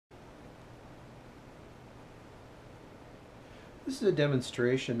This is a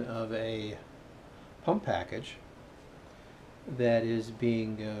demonstration of a pump package that is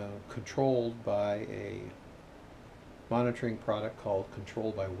being controlled by a monitoring product called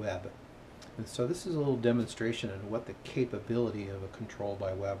ControlByWeb. And so this is a little demonstration on what the capability of a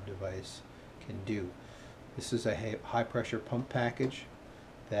ControlByWeb device can do. This is a high pressure pump package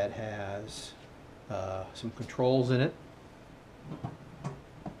that has some controls in it.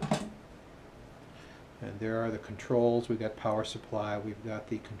 And there are the controls. We've got power supply, we've got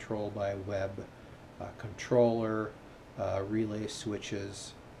the ControlByWeb controller, relay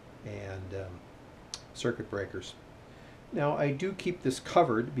switches, and circuit breakers. Now I do keep this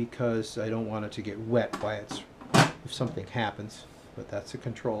covered because I don't want it to get wet if something happens, but that's the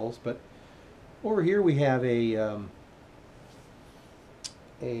controls. But over here we have a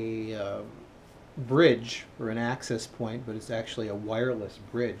bridge, or an access point, but it's actually a wireless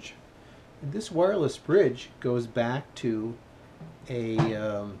bridge. And this wireless bridge goes back to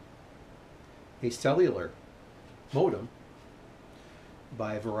a cellular modem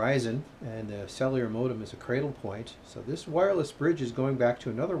by Verizon, and the cellular modem is a cradle point. So this wireless bridge is going back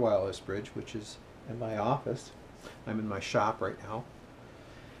to another wireless bridge, which is in my office. I'm in my shop right now.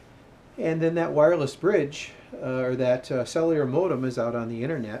 And then that wireless bridge, or that cellular modem, is out on the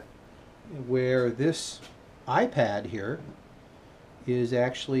internet, where this iPad here is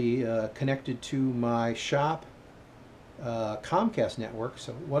actually connected to my shop Comcast network.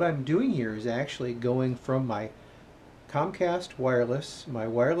 So what I'm doing here is actually going from my Comcast wireless, my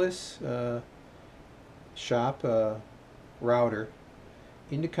wireless shop router,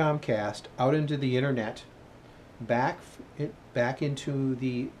 into Comcast, out into the internet, back into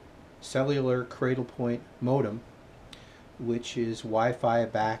the cellular cradle point modem, which is Wi-Fi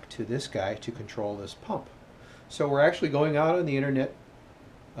back to this guy to control this pump. So we're actually going out on the internet,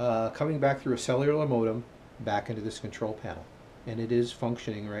 coming back through a cellular modem, back into this control panel. And it is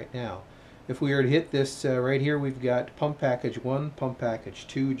functioning right now. If we were to hit this right here, we've got pump package 1, pump package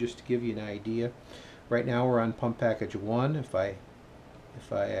 2, just to give you an idea. Right now we're on pump package 1. If I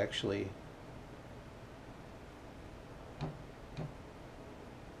actually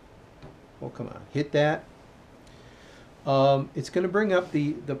come on, hit that. It's going to bring up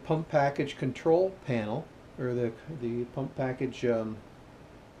the pump package control panel, or the pump package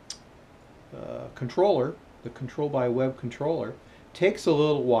controller, the ControlByWeb controller. Takes a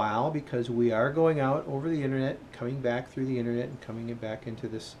little while because we are going out over the internet, coming back through the internet, and coming back into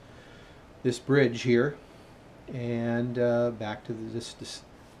this bridge here, and back to this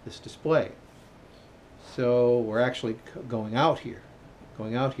display. So we're actually going out here,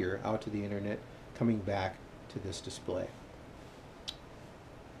 out to the internet, coming back to this display.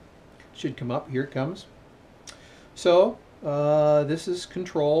 Should come up. Here it comes. So this is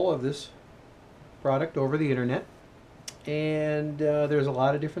control of this product over the internet, and there's a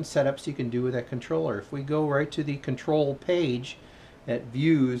lot of different setups you can do with that controller. If we go right to the control page that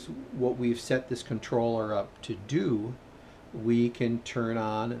views what we've set this controller up to do, we can turn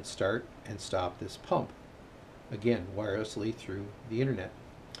on and start and stop this pump, again wirelessly through the internet.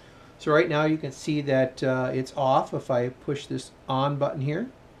 So right now you can see that it's off. If I push this on button here,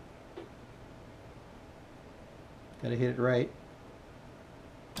 gotta hit it right,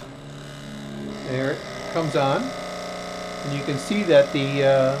 there it comes on, and you can see that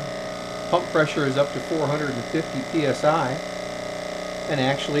the pump pressure is up to 450 psi, and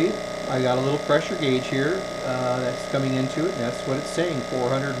actually I got a little pressure gauge here that's coming into it, and that's what it's saying,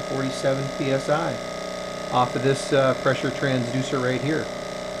 447 psi off of this pressure transducer right here.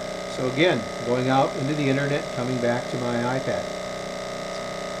 So again, going out into the internet, coming back to my iPad.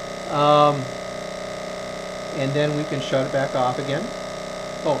 And then we can shut it back off again.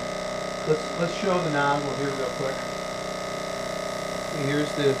 Oh, let's show the nozzle here real quick. Here's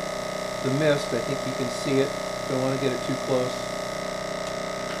the mist. I think you can see it. Don't want to get it too close.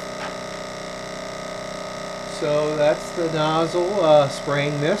 So that's the nozzle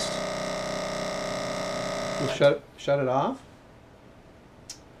spraying mist. We'll shut it off.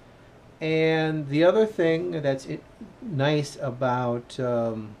 And the other thing that's nice about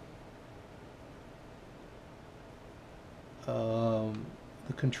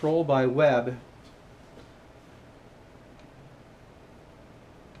the ControlByWeb,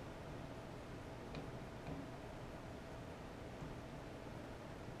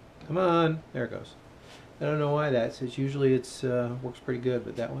 come on, there it goes. I don't know why that's. Usually it's works pretty good,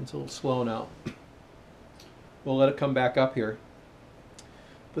 but that one's a little slow now. We'll let it come back up here.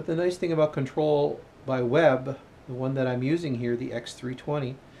 But the nice thing about ControlByWeb, the one that I'm using here, the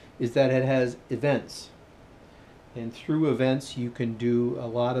X-320, is that it has events. And through events you can do a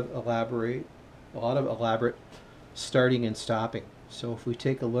lot of elaborate starting and stopping. So if we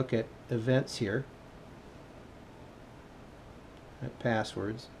take a look at events here, at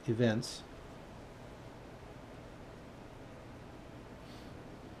passwords, events,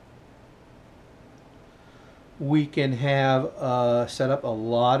 we can have set up a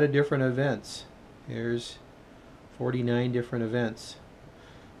lot of different events. Here's 49 different events.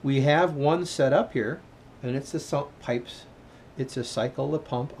 We have one set up here, and it's the sump pipes. It's a cycle the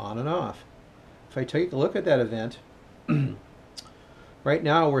pump on and off. If I take a look at that event, right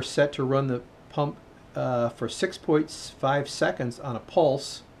now we're set to run the pump for 6.5 seconds on a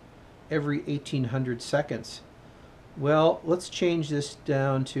pulse every 1800 seconds. Well, let's change this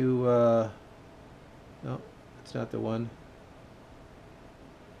down to, no, that's not the one.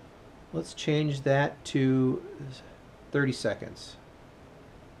 Let's change that to 30 seconds.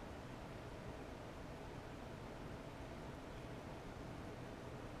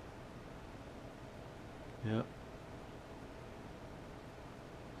 Yeah.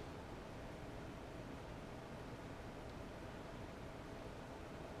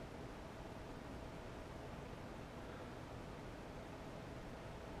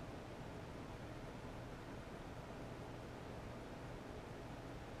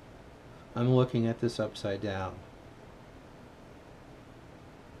 I'm looking at this upside down.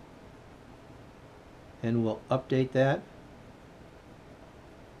 And we'll update that.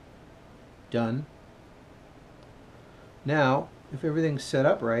 Done. Now, if everything's set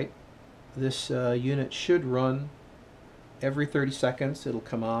up right, this unit should run every 30 seconds. It'll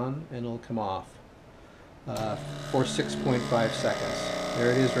come on and it'll come off for 6.5 seconds.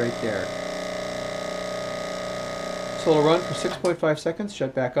 There it is right there. So it'll run for 6.5 seconds,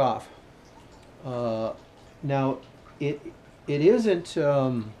 shut back off. Now, it isn't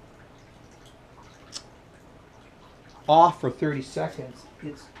off for 30 seconds.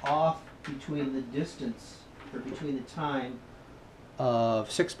 It's off between the distance, or between the time of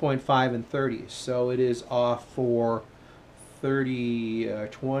 6.5 and 30. So it is off for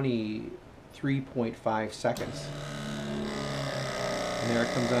 23.5 seconds. And there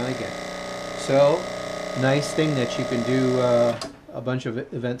it comes on again. So, nice thing that you can do a bunch of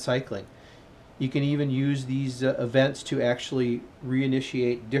event cycling. You can even use these events to actually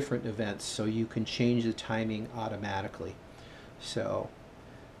reinitiate different events, so you can change the timing automatically. So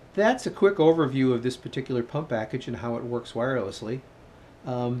that's a quick overview of this particular pump package and how it works wirelessly.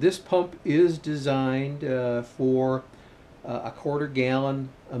 This pump is designed for a 1/4 gallon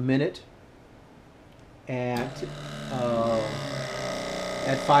a minute at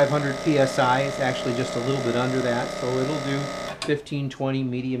 500 psi. It's actually just a little bit under that, so it'll do 15-20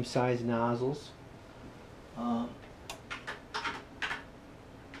 medium-sized nozzles.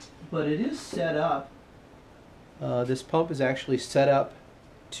 But it is set up, this pump is actually set up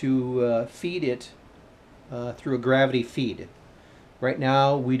to feed it through a gravity feed. Right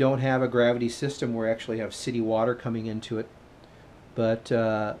now we don't have a gravity system. We actually have city water coming into it. But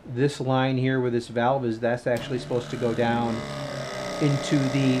this line here where this valve is, that's actually supposed to go down into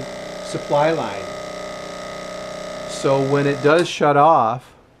the supply line. So when it does shut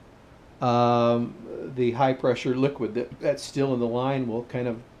off, the high pressure liquid that's still in the line will kind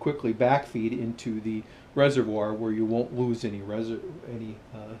of quickly backfeed into the reservoir, where you won't lose any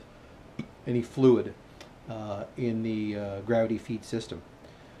fluid in the gravity feed system.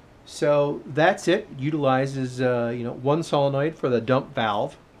 So that's it. Utilizes one solenoid for the dump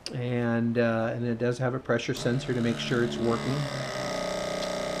valve, and it does have a pressure sensor to make sure it's working.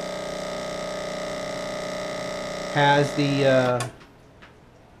 Has the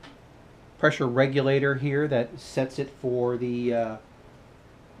pressure regulator here that sets it for the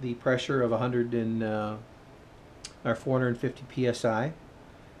pressure of 450 psi,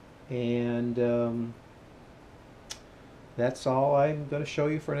 and that's all I'm going to show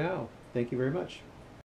you for now. Thank you very much.